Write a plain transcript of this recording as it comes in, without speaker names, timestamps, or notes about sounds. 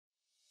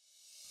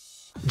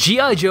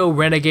G.I. Joe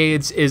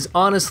Renegades is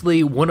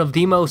honestly one of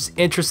the most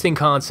interesting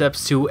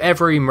concepts to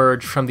ever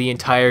emerge from the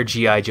entire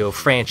G.I. Joe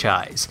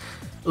franchise.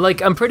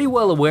 Like, I'm pretty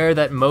well aware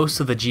that most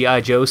of the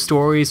G.I. Joe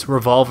stories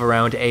revolve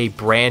around a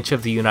branch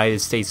of the United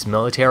States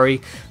military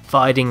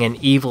fighting an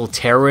evil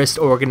terrorist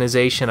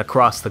organization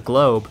across the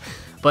globe,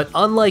 but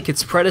unlike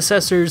its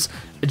predecessors,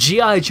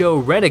 G.I. Joe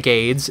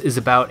Renegades is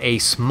about a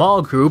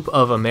small group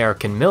of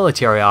American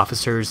military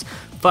officers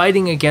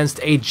fighting against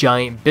a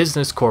giant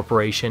business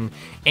corporation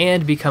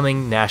and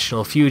becoming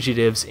national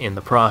fugitives in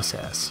the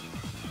process.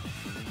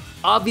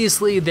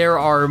 Obviously, there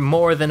are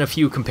more than a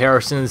few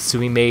comparisons to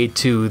be made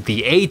to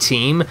the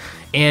A-Team,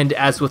 and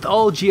as with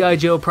all G.I.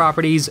 Joe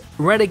properties,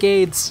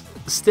 Renegades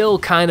still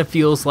kind of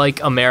feels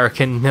like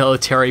American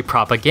military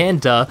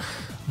propaganda,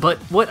 but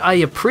what I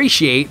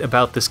appreciate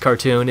about this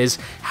cartoon is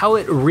how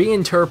it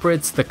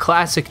reinterprets the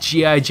classic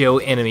G.I. Joe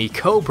enemy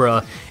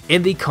Cobra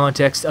in the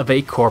context of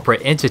a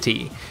corporate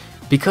entity,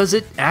 because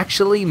it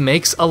actually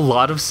makes a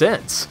lot of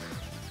sense.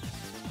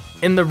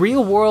 In the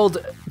real world,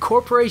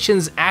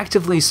 corporations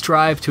actively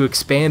strive to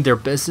expand their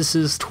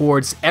businesses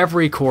towards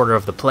every corner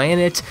of the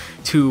planet,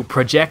 to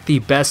project the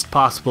best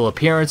possible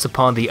appearance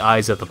upon the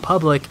eyes of the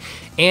public,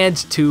 and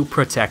to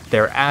protect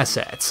their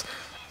assets.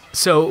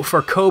 So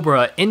for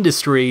Cobra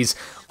Industries,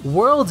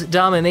 world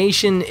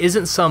domination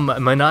isn't some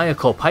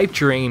maniacal pipe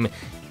dream,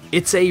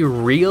 it's a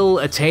real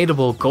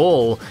attainable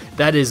goal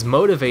that is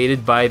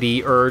motivated by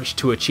the urge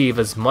to achieve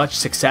as much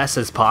success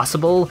as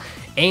possible,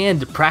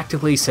 and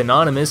practically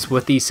synonymous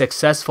with the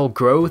successful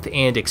growth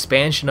and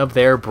expansion of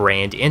their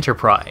brand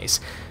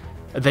enterprise.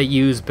 They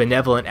use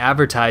benevolent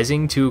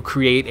advertising to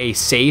create a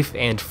safe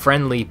and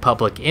friendly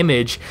public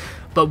image,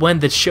 but when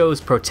the show's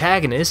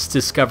protagonists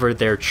discover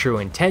their true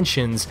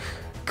intentions,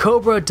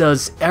 Cobra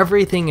does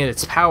everything in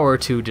its power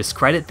to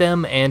discredit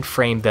them and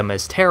frame them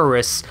as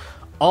terrorists,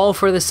 all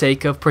for the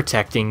sake of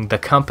protecting the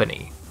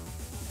company.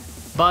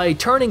 By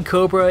turning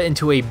Cobra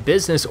into a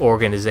business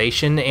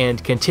organization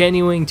and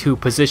continuing to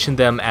position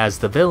them as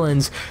the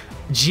villains,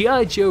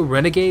 G.I. Joe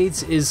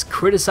Renegades is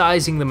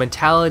criticizing the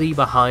mentality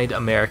behind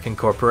American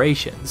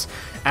corporations,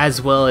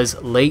 as well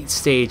as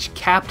late-stage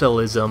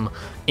capitalism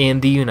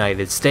in the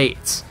United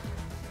States.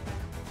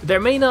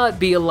 There may not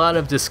be a lot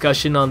of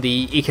discussion on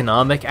the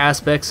economic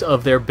aspects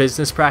of their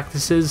business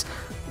practices,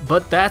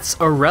 but that's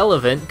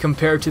irrelevant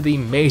compared to the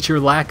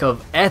major lack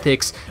of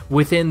ethics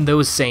within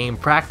those same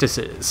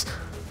practices.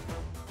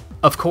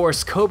 Of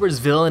course, Cobra's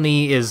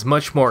villainy is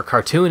much more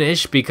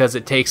cartoonish because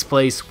it takes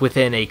place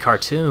within a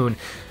cartoon,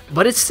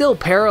 but it still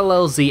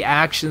parallels the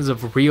actions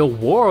of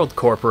real-world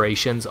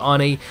corporations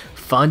on a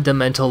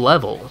fundamental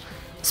level,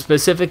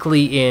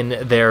 specifically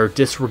in their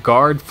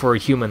disregard for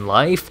human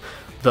life,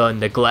 the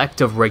neglect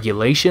of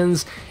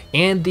regulations,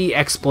 and the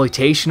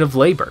exploitation of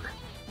labor.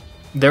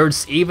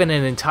 There's even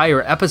an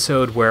entire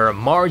episode where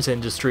Mars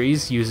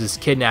Industries uses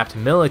kidnapped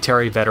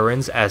military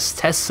veterans as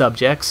test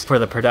subjects for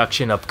the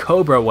production of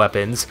Cobra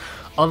weapons,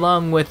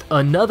 along with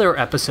another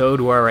episode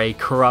where a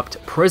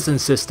corrupt prison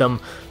system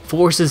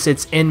forces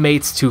its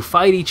inmates to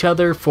fight each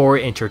other for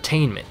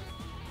entertainment.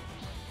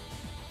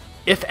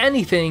 If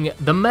anything,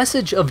 the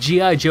message of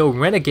G.I. Joe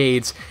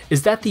Renegades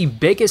is that the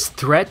biggest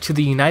threat to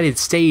the United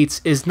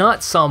States is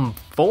not some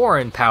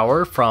foreign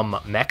power from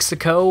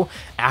Mexico,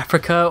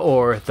 Africa,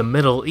 or the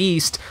Middle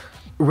East.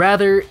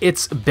 Rather,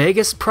 its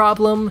biggest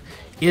problem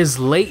is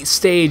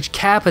late-stage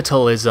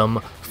capitalism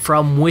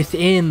from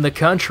within the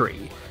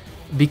country.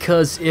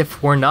 Because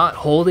if we're not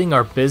holding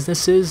our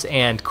businesses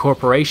and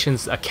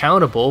corporations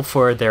accountable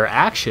for their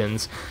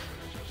actions,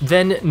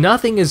 then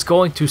nothing is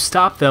going to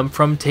stop them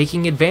from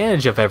taking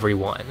advantage of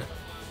everyone.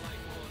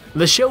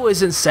 The show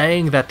isn't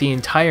saying that the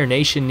entire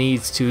nation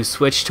needs to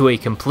switch to a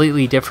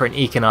completely different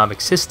economic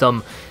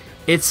system,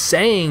 it's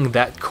saying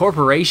that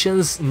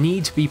corporations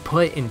need to be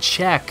put in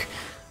check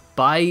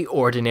by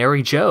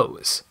ordinary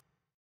Joes.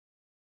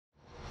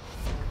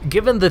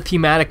 Given the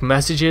thematic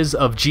messages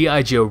of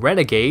G.I. Joe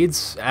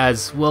Renegades,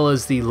 as well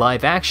as the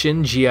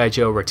live-action G.I.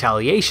 Joe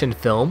Retaliation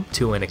film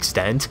to an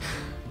extent,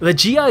 the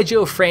G.I.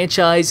 Joe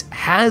franchise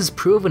has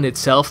proven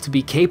itself to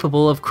be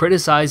capable of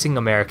criticizing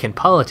American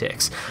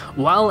politics,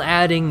 while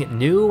adding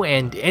new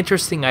and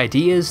interesting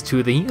ideas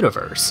to the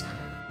universe.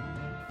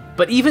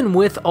 But even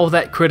with all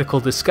that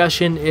critical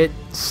discussion, it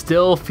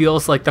still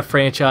feels like the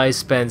franchise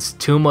spends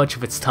too much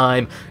of its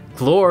time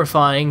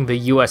glorifying the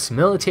US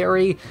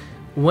military,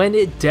 when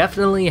it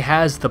definitely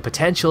has the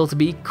potential to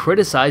be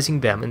criticizing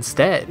them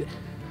instead.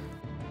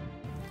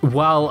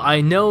 While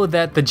I know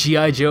that the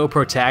G.I. Joe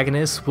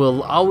protagonists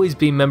will always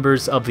be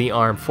members of the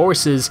armed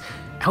forces,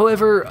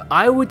 however,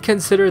 I would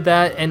consider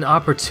that an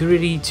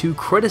opportunity to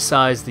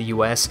criticize the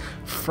US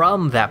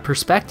from that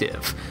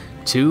perspective,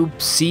 to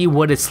see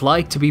what it's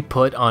like to be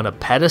put on a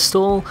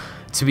pedestal,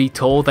 to be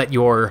told that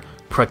you're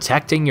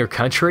protecting your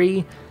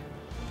country,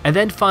 and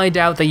then find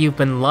out that you've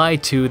been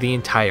lied to the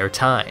entire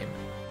time.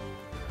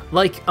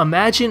 Like,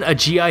 imagine a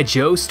G.I.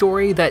 Joe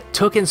story that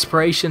took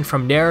inspiration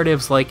from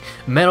narratives like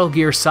Metal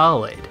Gear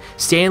Solid,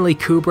 Stanley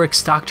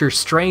Kubrick's Dr.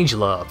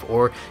 Strangelove,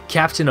 or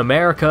Captain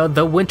America: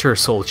 The Winter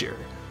Soldier.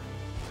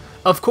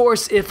 Of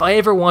course, if I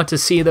ever want to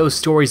see those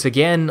stories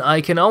again,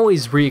 I can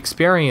always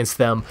re-experience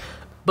them,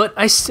 but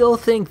I still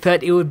think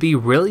that it would be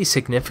really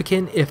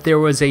significant if there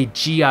was a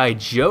G.I.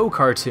 Joe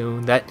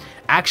cartoon that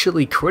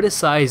actually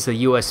criticized the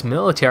US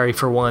military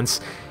for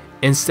once,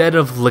 instead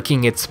of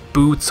licking its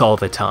boots all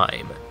the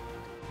time.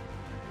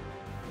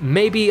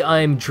 Maybe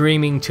I'm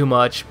dreaming too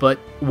much, but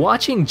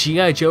watching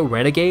G.I. Joe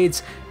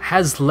Renegades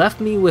has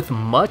left me with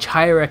much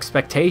higher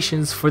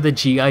expectations for the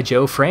G.I.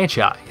 Joe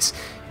franchise,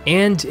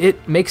 and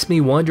it makes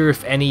me wonder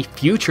if any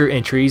future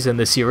entries in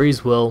the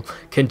series will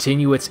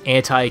continue its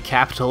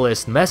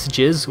anti-capitalist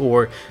messages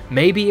or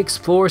maybe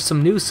explore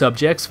some new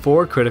subjects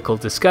for critical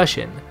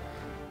discussion.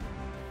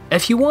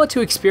 If you want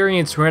to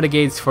experience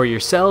Renegades for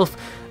yourself,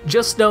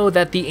 just know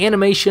that the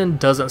animation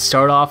doesn't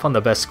start off on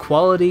the best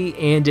quality,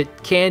 and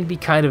it can be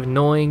kind of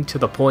annoying to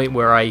the point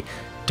where I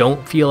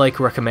don't feel like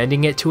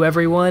recommending it to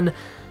everyone,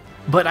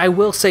 but I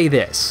will say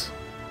this.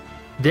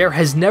 There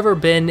has never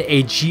been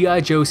a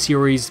G.I. Joe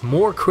series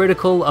more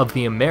critical of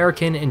the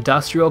American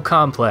industrial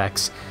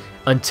complex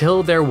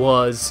until there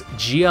was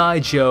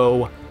G.I.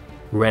 Joe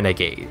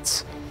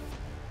Renegades.